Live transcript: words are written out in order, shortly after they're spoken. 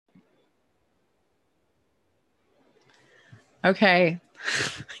Okay.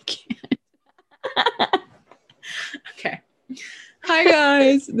 I can't. Okay. Hi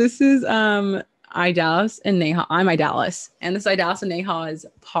guys. This is Idalis and Neha. I'm Idalis, and this is Idalis and Neha's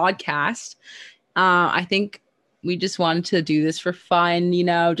podcast. I think we just wanted to do this for fun,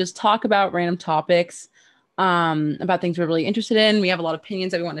 just talk about random topics, about things we're really interested in. We have a lot of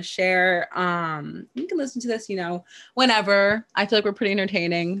opinions that we want to share. You can listen to this, whenever. I feel like we're pretty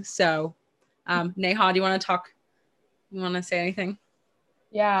entertaining. So, Neha, do you want to talk? You want to say anything?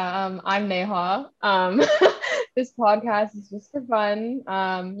 Yeah, I'm Neha. This podcast is just for fun.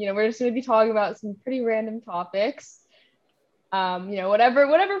 We're just going to be talking about some pretty random topics.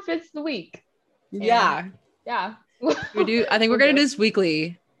 Whatever fits the week. And Yeah. yeah, We do. I think we're we'll gonna do go. this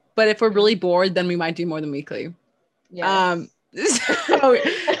weekly, but if we're really bored, then we might do more than weekly. Um, Yes. so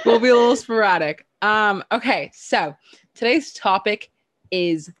we'll be a little sporadic. Okay, so today's topic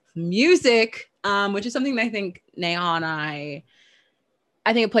is music, which is something that I think Neha and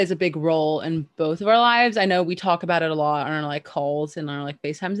I think it plays a big role in both of our lives. I know we talk about it a lot on our like calls and our like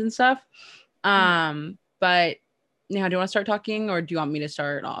FaceTimes and stuff. Mhm. But Neha, do you want to start talking, or do you want me to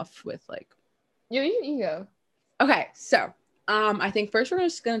start off with like? You go. Okay, so I think first we're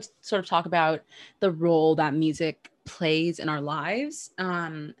just going to sort of talk about the role that music plays in our lives.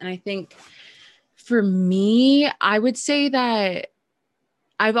 And I think for me, I would say that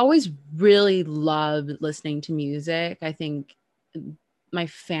I've always really loved listening to music. I think my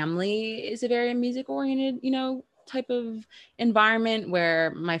family is a very music oriented, type of environment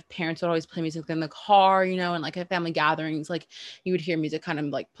where my parents would always play music in the car, and like at family gatherings, like you would hear music kind of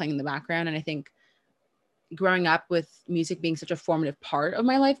like playing in the background. And I think growing up with music being such a formative part of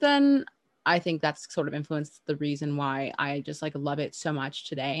my life, then I think that's sort of influenced the reason why I just like love it so much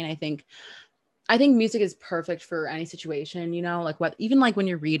today. And I think music is perfect for any situation, like what, even like when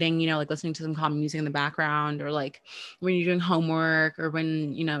you're reading, like listening to some calm music in the background, or like when you're doing homework, or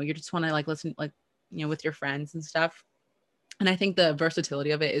when, you just want to like listen, like, with your friends and stuff. And I think the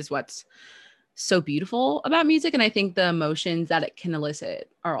versatility of it is what's so beautiful about music. And I think the emotions that it can elicit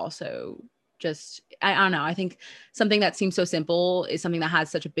are also just, I don't know. I think something that seems so simple is something that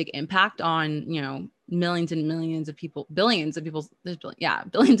has such a big impact on, millions and millions of people, billions of people's,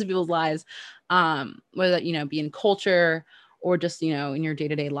 billions of people's lives, whether that, be in culture or just, in your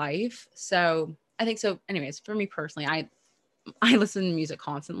day-to-day life. So I think so. Anyways, for me personally, I listen to music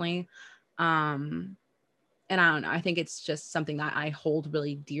constantly. Um, and I don't know, I think it's just something that I hold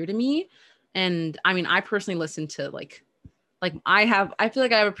really dear to me. And I mean, I personally listen to like I feel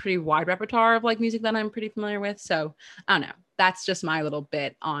like I have a pretty wide repertoire of like music that I'm pretty familiar with. So I don't know. That's just my little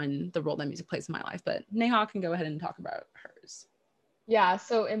bit on the role that music plays in my life. But Neha can go ahead and talk about hers. Yeah,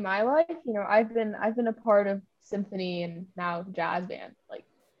 so in my life, I've been a part of symphony and now jazz band like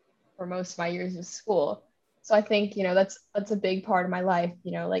for most of my years of school. So I think, that's a big part of my life,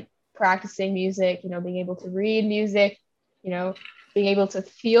 like practicing music, being able to read music, you know, being able to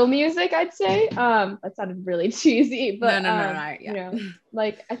feel music, I'd say. That sounded really cheesy, No, but no, no, no. Yeah.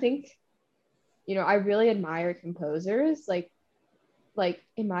 like I think, I really admire composers, like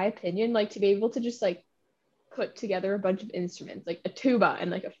in my opinion, like to be able to just like put together a bunch of instruments, like a tuba and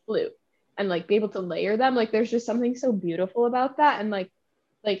like a flute, and like be able to layer them. Like there's just something so beautiful about that. And like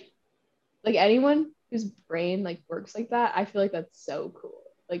like anyone whose brain like works like that, I feel like that's so cool.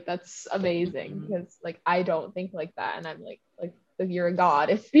 Like that's amazing Mhm. because like I don't think like that, and I'm like if you're a god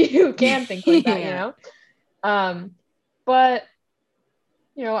if you can think like that, Yeah. Um, but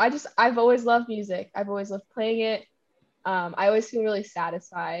I've always loved music. I've always loved playing it. I always feel really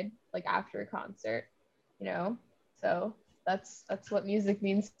satisfied like after a concert, you know. So that's what music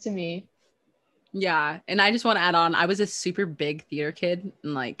means to me. Yeah. And I just want to add on, I was a super big theater kid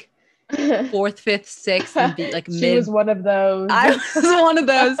and like fourth, fifth, sixth, and be like She was mid. one of those. I was one of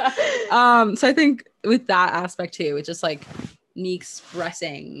those. So I think with that aspect too, it's just like me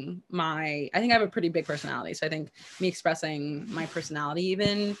expressing I think I have a pretty big personality. So I think me expressing my personality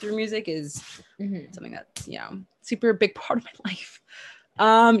even through music is Mhm. something that's, super big part of my life.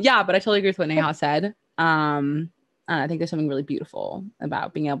 Yeah, but I totally agree with what Neha said. I think there's something really beautiful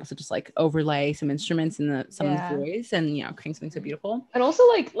about being able to just like overlay some instruments in someone's Yeah. voice and, create something so beautiful. And also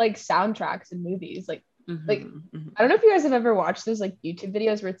like soundtracks and movies. Like Mm-hmm, mm-hmm. I don't know if you guys have ever watched those like YouTube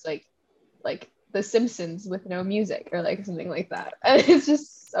videos where it's like The Simpsons with no music or like something like that. And it's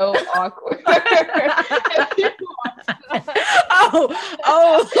just so awkward. If you watch that.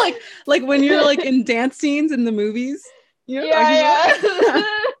 Oh, like when you're like in dance scenes in the movies, talking Yeah, about. yeah.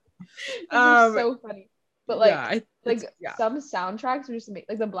 Those are um, so funny. But yeah, it's like yeah. some soundtracks are just like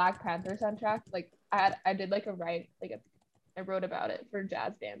the Black Panther soundtrack. I did like a write like I wrote about it for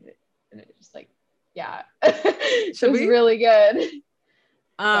jazz band, and it just like Yeah. It Should was we? really good.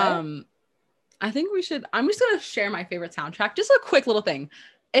 What? I think we should. I'm just gonna share my favorite soundtrack. Just a quick little thing.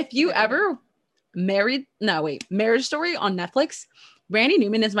 If you Okay, okay. ever Marriage Story on Netflix. Randy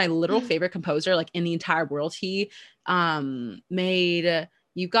Newman is my literal favorite composer, like in the entire world. He made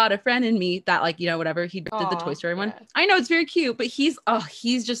You Got a Friend in Me, that like, whatever. He did the Toy Oh, Story one. yeah. I know it's very cute, but he's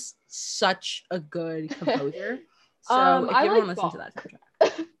just such a good composer. So if I you ever want like to listen to Bach.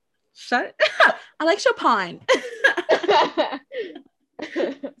 that soundtrack, shut I like Chopin.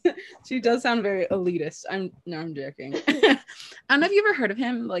 She does sound very elitist. I'm joking. I don't know if you ever heard of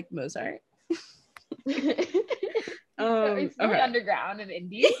him, like Mozart. No, it's really Okay. underground and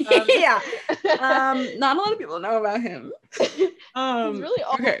indie. Yeah. Not a lot of people know about him. He's really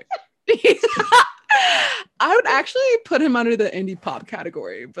old. Okay. I would actually put him under the indie pop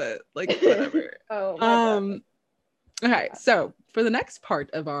category, but like whatever. Oh my God. Okay, so for the next part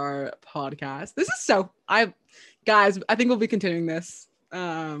of our podcast, I think we'll be continuing this.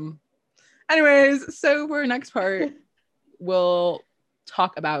 Anyways, so for our next part, we'll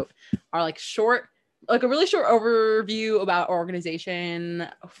talk about our a really short overview about our organization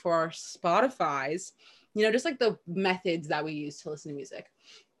for our Spotify's, just like the methods that we use to listen to music.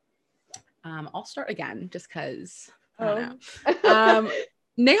 I'll start again just because I don't know.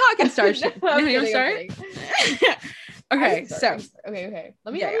 Neha can start. No, Neha, you want to start? Okay, so okay.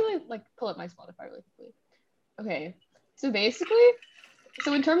 Let me like pull up my Spotify really quickly. Okay, so basically,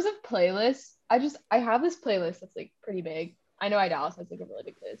 in terms of playlists, I have this playlist that's like pretty big. I know Idalis has like a really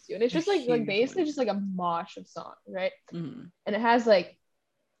big playlist too, and it's just like basically just like a mosh of songs, right? Mm-hmm. And it has like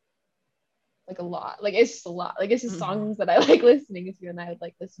a lot, like it's just a lot, like it's just songs that I like listening to, and I would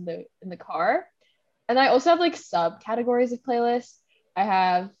like listen to in the car. And I also have like subcategories of playlists. I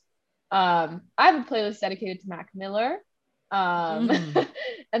have a playlist dedicated to Mac Miller.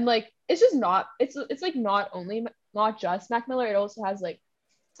 And like it's just not it's like not just Mac Miller. It also has like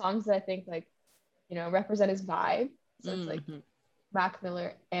songs that I think like represent his vibe. So it's like Mac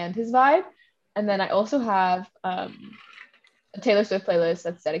Miller and his vibe. And then I also have a Taylor Swift playlist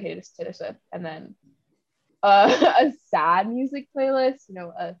that's dedicated to Taylor Swift, and then a sad music playlist,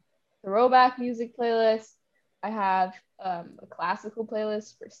 a throwback music playlist. I have a classical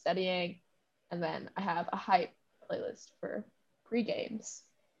playlist for studying, and then I have a hype playlist for pre-games.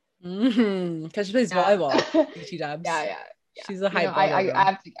 Because she plays volleyball. She dubs. Yeah. She's a hype volleyball girl. I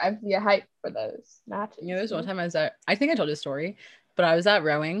have to be a hype for those matches. There's one time I think I told you a story, but I was at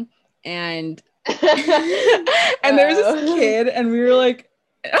rowing and and there was this kid and we were like,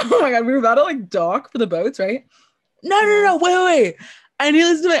 oh my God, we were about to like dock for the boats, right? No, wait. I need to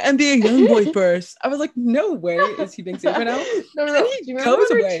listen to my NBA Youngboy first. I was like, no way is he being serious right now. No. Do you remember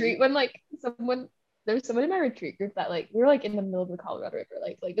on retreat when like there was someone in my retreat group that like we were like in the middle of the Colorado River,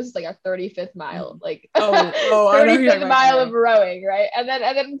 like this is like our 35th mile, like 35th mile of rowing, right? And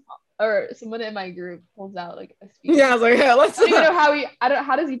then or someone in my group pulls out like a speaker. Yeah, I was like, yeah, let's. I don't even know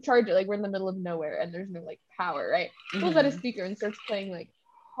how does he charge it? Like we're in the middle of nowhere and there's no like power, right? Pulls out a speaker and starts playing like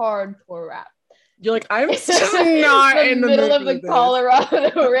hardcore rap. You're like, I'm just not in the middle of the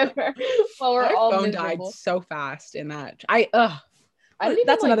Colorado River while we're all phone miserable. died so fast in that.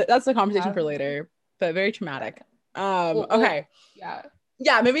 That's a conversation for later, but very traumatic. Okay.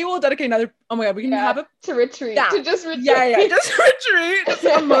 Yeah, maybe we'll dedicate another. Oh my God, we can have a to retreat. Yeah. To just retreat. Yeah, just retreat. Just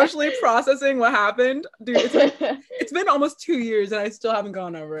emotionally processing what happened, dude. It's been almost 2 years and I still haven't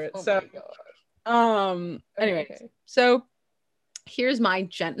gone over it. Anyway, so here's my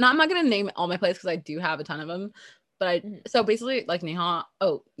I'm not gonna name all my playlists because I do have a ton of them, but so basically like Neha.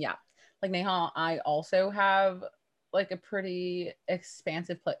 Oh yeah, like Neha, I also have like a pretty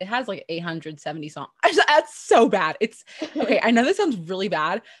expansive play. It has like 870 songs. That's so bad. It's okay. I know this sounds really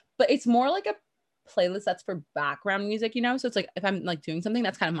bad, but it's more like a playlist that's for background music, so it's like if I'm like doing something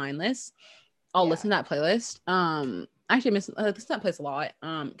that's kind of mindless, I'll listen to that playlist. Actually, I listen to that playlist a lot.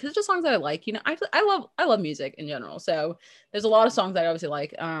 Because it's just songs that I like. I love music in general. So there's a lot of songs that I obviously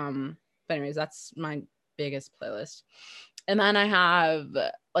like. But anyways, that's my biggest playlist. And then I have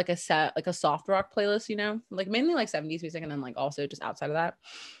like a soft rock playlist, like mainly like 70s music, and then like also just outside of that,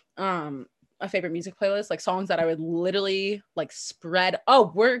 a favorite music playlist, like songs that I would literally like spread.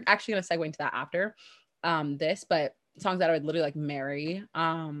 Oh, we're actually gonna segue into that after this, but songs that I would literally like marry.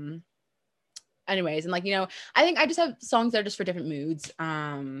 Anyways, and like I think I just have songs that are just for different moods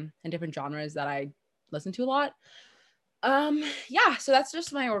and different genres that I listen to a lot. Yeah, so that's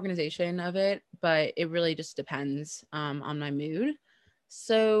just my organization of it, but it really just depends on my mood.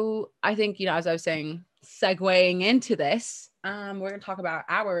 So I think as I was saying, segueing into this, we're gonna talk about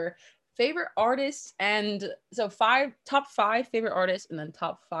our favorite artists, and so top five favorite artists, and then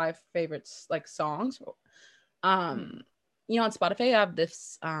top five favorites like songs. You know, on Spotify, you have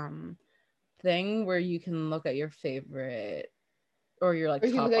this thing where you can look at your favorite or your like Or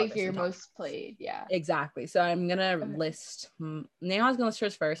you can top look artists at your and top. most played. Yeah. Exactly. So I'm gonna Okay. list. Neha's gonna list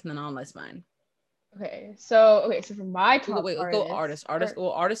hers first, and then I'll list mine. Okay. So for my top Wait, go artist.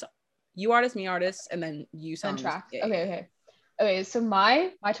 Well, artist. You artist, me artist, and then you and songs. tracks. Yeah, Okay. So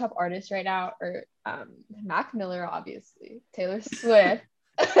my top artists right now are Mac Miller, obviously, Taylor Swift.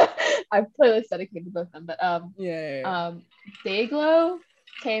 I've playlists dedicated to both of them, but Dayglow,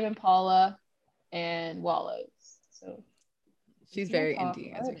 Tame Impala, and Wallows. So she's very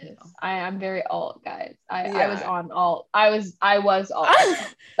indie, as you can tell. I'm very alt, guys. I was on alt. I was alt.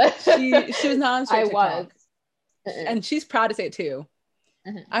 she was not on straight TikTok. And she's proud to say it too.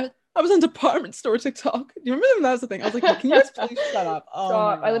 I was on department store TikTok. Do you remember when that was the thing? I was like, can you guys please shut up? Oh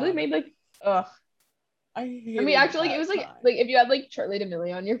my God. I literally made like, ugh. I mean, actually, like, it was like if you had like Charlie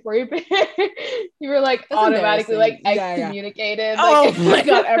D'Amelio on your For You page, you were like that's automatically like excommunicated. Yeah. Oh my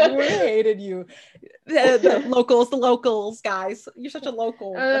God, everyone hated you. The locals, guys. You're such a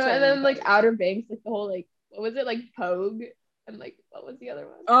local. And then like Outer Banks, like the whole like what was it like Pogue, and like what was the other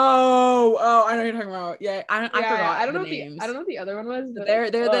one? Oh, I know what you're talking about. Yeah, I forgot. I don't know names. I don't know what the other one was. But they're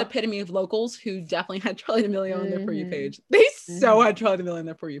the epitome of locals who definitely had Charlie D'Amelio on their For You page. They so had Charlie D'Amelio on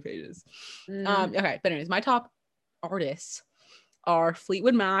their For You pages. Okay, but anyways, my top artists are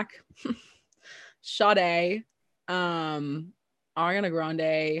Fleetwood Mac, Sade, Ariana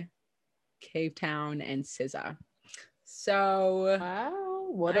Grande, Cave Town, and SZA. So wow,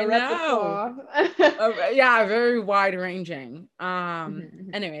 what a repertoire. Yeah, very wide ranging.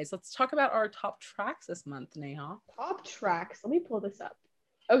 Anyways, let's talk about our top tracks this month, Neha. Top tracks. Let me pull this up.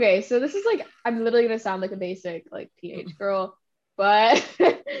 Okay, so this is like I'm literally gonna sound like a basic like PH girl, but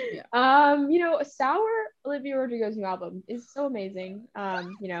you know, Sour, Olivia Rodrigo's new album is so amazing.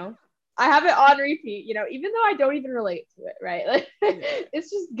 You know, I have it on repeat, you know, even though I don't even relate to it, right? Like it's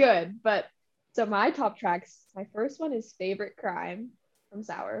just good. But so my top tracks, my first one is Favorite Crime from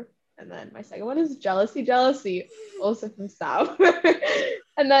Sour. And then my second one is Jealousy, also from Sour.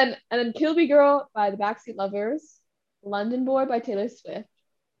 and then Kill Me Girl by the Backseat Lovers, London Boy by Taylor Swift.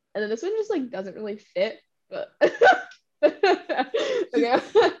 And then this one just like doesn't really fit, but okay.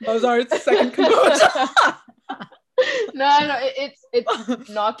 Mozart's second composer. No, it's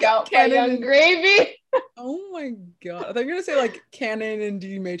Knockout by Young Gravy. Oh my God. I thought you were gonna say like Canon in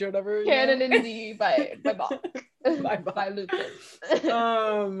D major, whatever. Canon in D by Bach. by Lucas.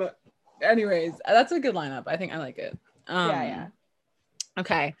 Anyways, that's a good lineup. I think I like it. Yeah.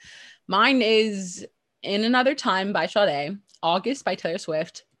 Okay. Mine is In Another Time by Sade, August by Taylor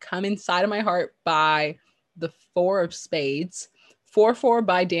Swift, Come Inside of My Heart by the Four of Spades, 4/4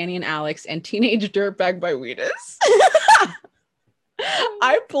 by Danny and Alex, and Teenage Dirtbag by Wheatus.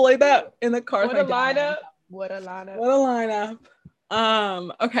 I played that in the car. What a lineup.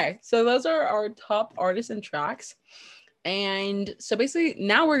 Okay, so those are our top artists and tracks. And so basically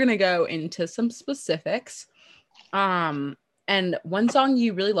now we're gonna go into some specifics. And one song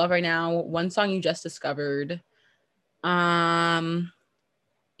you really love right now, one song you just discovered. Yeah.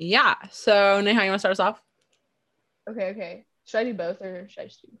 So Neha, you want to start us off? Okay. Should I do both or should I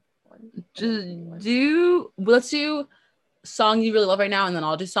just do one? Let's do song you really love right now, and then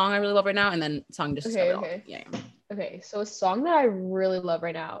I'll do song I really love right now, and then song just discovered. Okay. Yeah. Okay, so a song that I really love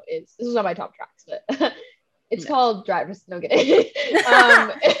right now this is on my top tracks, but it's called Driver's. No kidding.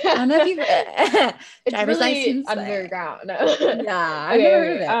 I don't know if you've it's Driver's really license underground. Yeah, I've never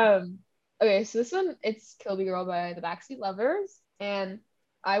heard of it. Okay, so this one it's Kill Me Girl by the Backseat Lovers, and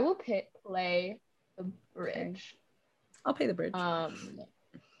I will play the bridge. I'll play the bridge. Let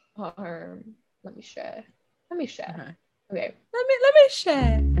me share. Okay. Okay. Let me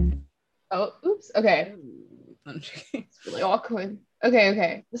share. Oh, oops. Okay. It's really awkward.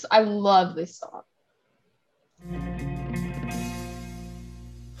 Okay. I love this song.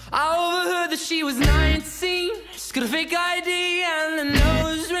 I overheard that she was 19. She's got a fake ID and a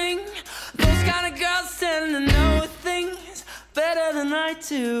nose ring. Those kind of girls tend to know things better than I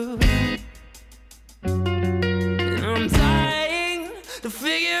do. And I'm dying to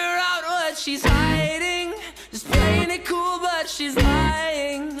figure out what she's hiding. Just playing it cool, but she's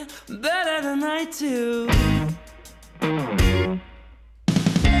lying better than I do.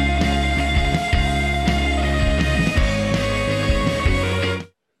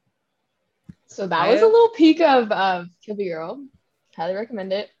 So that was a little peek of Kill Me Girl. Highly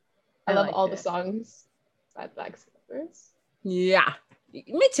recommend it. I love all the songs by the Backseat Lovers. Yeah,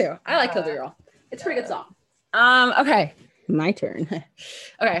 me too. I like Kill Me Girl. It's a pretty good song. Okay. My turn.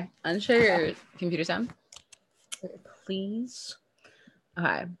 Okay, unshare your computer sound, please.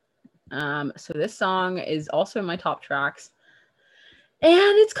 Okay. So this song is also in my top tracks,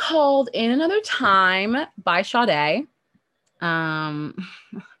 and it's called "In Another Time" by Sade.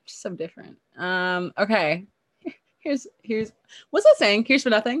 Just so different. Okay. Here's what's that saying? Here's for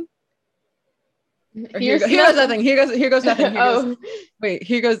nothing. Or here goes nothing. Here goes nothing. Wait,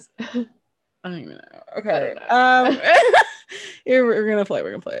 here goes. I don't even know. Okay. Here we're gonna play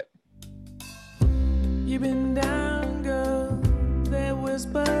it. You've been down, girl. There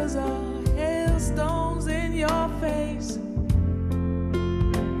whispers of hailstones in your face.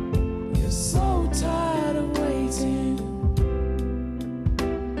 You're so tired of waiting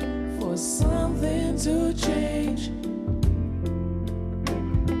for something to change.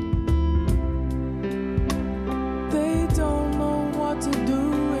 They don't know what to do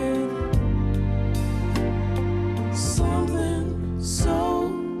with something so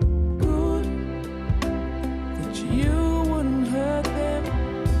good that you wouldn't hurt them.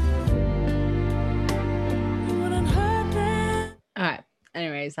 You wouldn't hurt them. All right.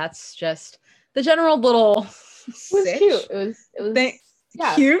 Anyways, that's just the general little. It was cute. It was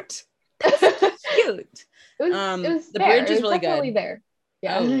yeah. Cute. Cute. It was the there. bridge is really definitely good. There.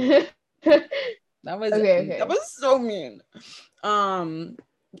 Yeah. Oh. That was Okay. That was so mean. The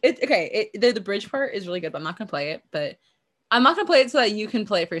bridge part is really good, but I'm not gonna play it. But I'm not gonna play it so that you can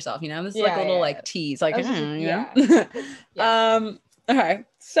play it for yourself. You know, this is like a little like tease, like you know. Yeah. Okay,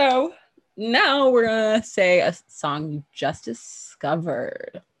 so now we're gonna say a song you just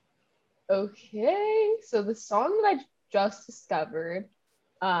discovered. Okay, so the song that I just discovered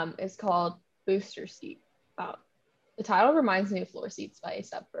is called Booster Seat. The title reminds me of Floor Seats by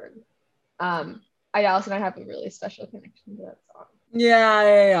A$AP Ferg. Allison and I have a really special connection to that song.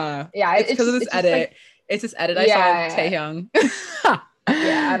 Yeah. It's because of this edit. like, it's this edit I saw of Taehyung.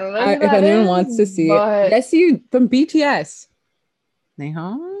 Yeah, I don't know. If anyone wants to see it, yes, you from BTS.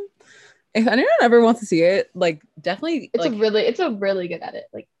 Neha. If anyone ever wants to see it, like definitely, it's a really good edit.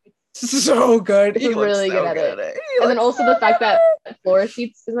 Like so good. It's a really good edit. And then also the fact that Floor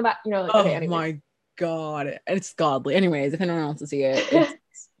Seats isn't about, you know, like, okay, anyways. My god, it's godly. Anyways, if anyone wants to see it,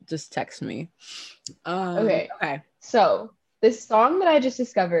 just text me. Okay. So this song that I just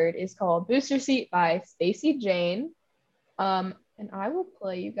discovered is called Booster Seat by Stacey Jane. And I will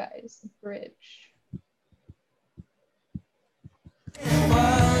play you guys the bridge.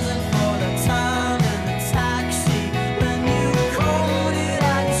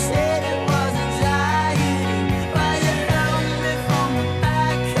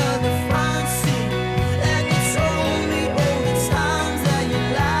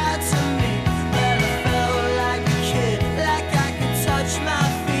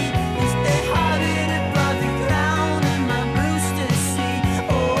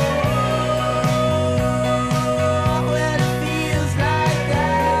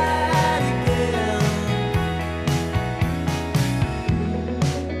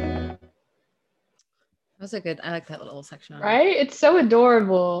 That was I like that little section. Right? It's so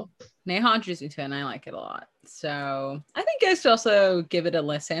adorable. Neha introduced me to it and I like it a lot. So I think guys should also give it a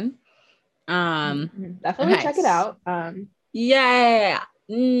listen. Definitely check it out. Yeah.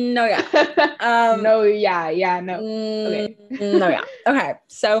 No, yeah. No, yeah. No. Okay. No, yeah. Okay.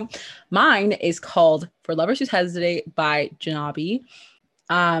 So mine is called For Lovers Who Hesitate by Janabi.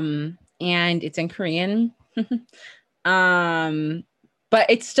 And it's in Korean. But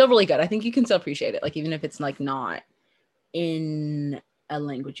it's still really good. I think you can still appreciate it, like even if it's like not in a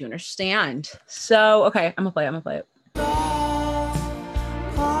language you understand. So okay, I'm gonna play it.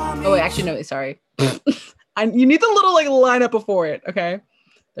 Oh wait, actually no, sorry. You need the little like lineup before it. Okay,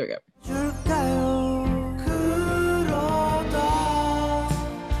 there we go.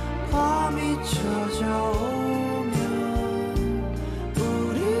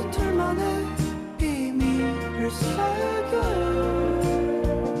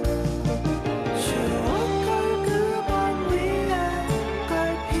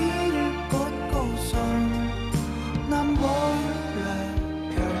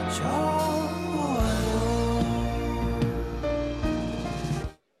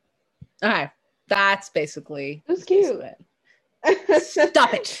 Okay, that's basically. It was cute.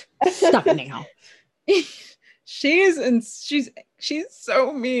 Stop it, Neha. She's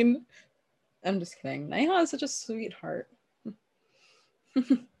so mean. I'm just kidding. Neha is such a sweetheart.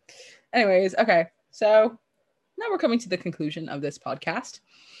 Anyways, okay, so now we're coming to the conclusion of this podcast.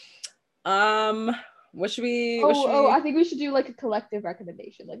 What should we? I think we should do like a collective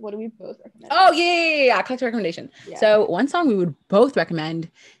recommendation. Like, what do we both recommend? Oh yeah, collective recommendation. Yeah. So one song we would both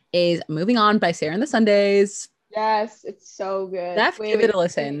recommend is "Moving On" by Sarah and the Sundays. Yes, it's so good. Def, give it a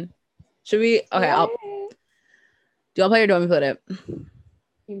listen. Should we? Okay, Yeah. do you want to play or do you want me to put it?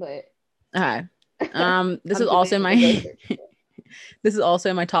 You play it. Okay. This I'm is also doing my the research. this is also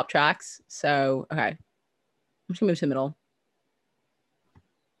in my top tracks. So okay. I'm just gonna move to the middle.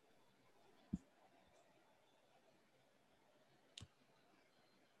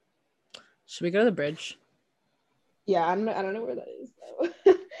 Should we go to the bridge? Yeah, I don't know where that is though.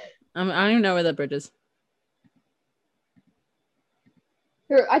 I don't even know where the bridge is.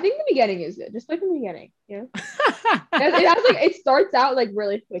 Here, I think the beginning is good. Just play from the beginning, you know? It has like it starts out like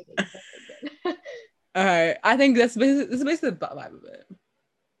really quickly. All right. I think this is basically the vibe of it.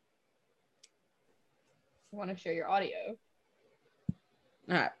 I want to share your audio.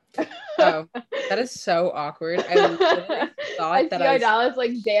 All right. Oh, that is so awkward. I literally thought I that see I was Idalis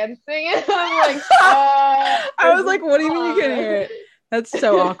like dancing and I'm like, I was like, what do you mean you can't hear it? That's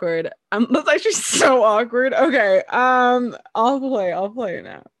so awkward. That's actually so awkward. Okay. I'll play it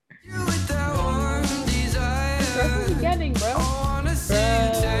now. Start from the beginning, bro.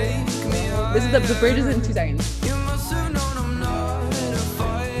 This is the bridge is in 2 seconds.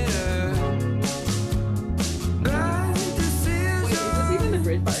 Wait, is this even the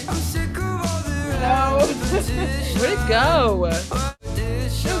bridge part? No. Where'd it go? No,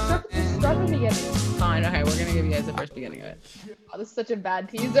 start from the beginning. Fine. Okay, we're gonna give you guys the first beginning of it. Oh, this is such a bad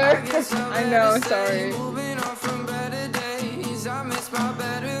teaser. I know. Sorry.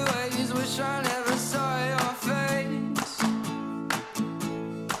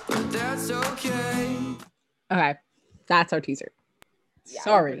 Okay, that's our teaser. Yeah,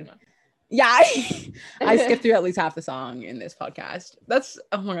 Sorry. Yeah, I skipped through at least half the song in this podcast. That's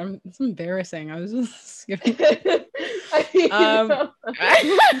oh my god, it's embarrassing. I was just skipping.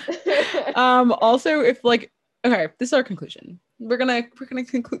 Also, if like, okay, this is our conclusion. We're gonna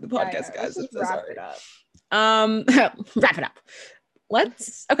conclude the podcast, guys. Let's just wrap it up. Wrap it up.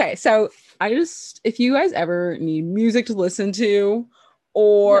 Okay, so if you guys ever need music to listen to,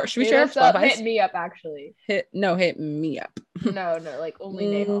 or should we share our Spotify? Hit me up, actually. Hit me up. No, like only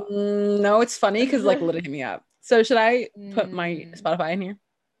Neha. No, it's funny because like literally hit me up. So should I put my Spotify in here?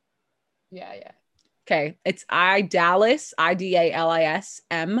 Yeah. Okay, it's Idalis,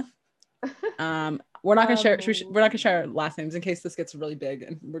 IDALISM. We're not gonna share. We're not gonna share our last names in case this gets really big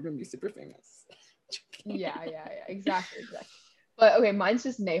and we're gonna be super famous. Yeah, exactly. But okay, mine's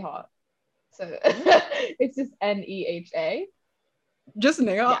just Neha. So it's just NEHA. Just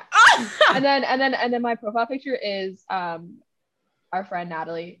Neha. Yeah. and then my profile picture is our friend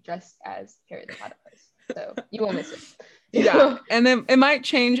Natalie dressed as Carrie the Platypus. So you won't miss it. Yeah, and then it might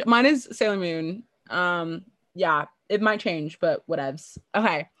change. Mine is Sailor Moon. Yeah, it might change, but whatevs.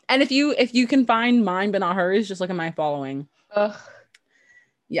 Okay, and if you can find mine but not hers, just look at my following. Ugh.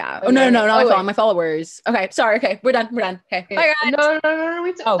 Yeah. Okay. Oh no, not my following. My followers. Okay, sorry. Okay, we're done. Okay. Bye guys. No.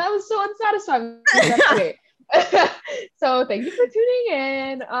 That was so unsatisfying. Okay. So thank you for tuning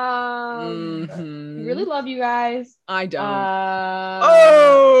in. We really love you guys. I don't.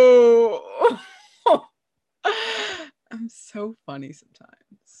 I'm so funny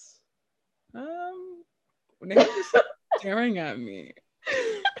sometimes. They're just staring at me.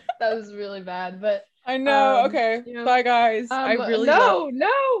 That was really bad, but I know. Okay. Bye guys. I really no.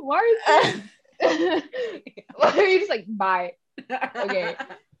 Why are you just like bye? Okay.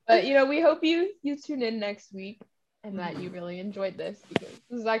 But we hope you tune in next week and that you really enjoyed this because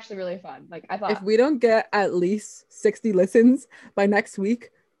this is actually really fun. Like I thought, if we don't get at least 60 listens by next week,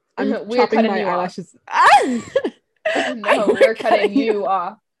 I'm chopping my eyelashes. No, we're cutting you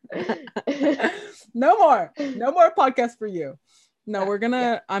off. No more podcast for you. No,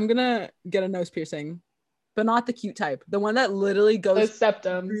 I'm gonna get a nose piercing, but not the cute type. The one that literally goes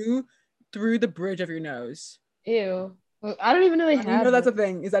septum through the bridge of your nose. Ew. Well, I don't even know they have. You know that's a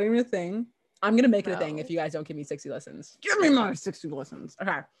thing. Is that even a thing? I'm gonna make it a thing if you guys don't give me 60 listens. Give me my 60 listens.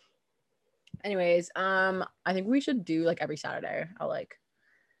 Okay. Anyways, I think we should do like every Saturday.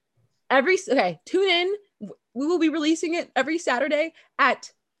 Tune in. We will be releasing it every Saturday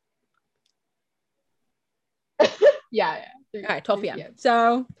at yeah. All right, 12 p.m.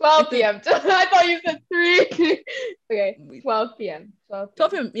 So 12 p.m. I thought you said 3. Okay, 12 p.m.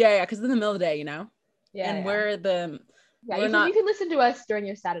 12 p.m. Yeah, because it's in the middle of the day, Yeah. And we're you can listen to us during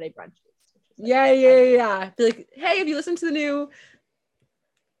your Saturday brunches. Yeah. Be like, hey, have you listened to the new?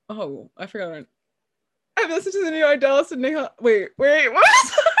 Oh, I forgot. I've listened to the new Idalis and Neha. Wait, what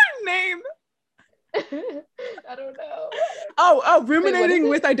was her name? I don't know. Oh, ruminating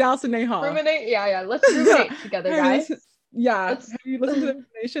with Idalis and Neha. Ruminate, yeah. Let's ruminate together, guys. Have you listened to the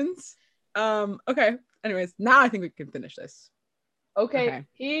ruminations? Okay. Anyways, now I think we can finish this. Okay.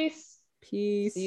 Peace.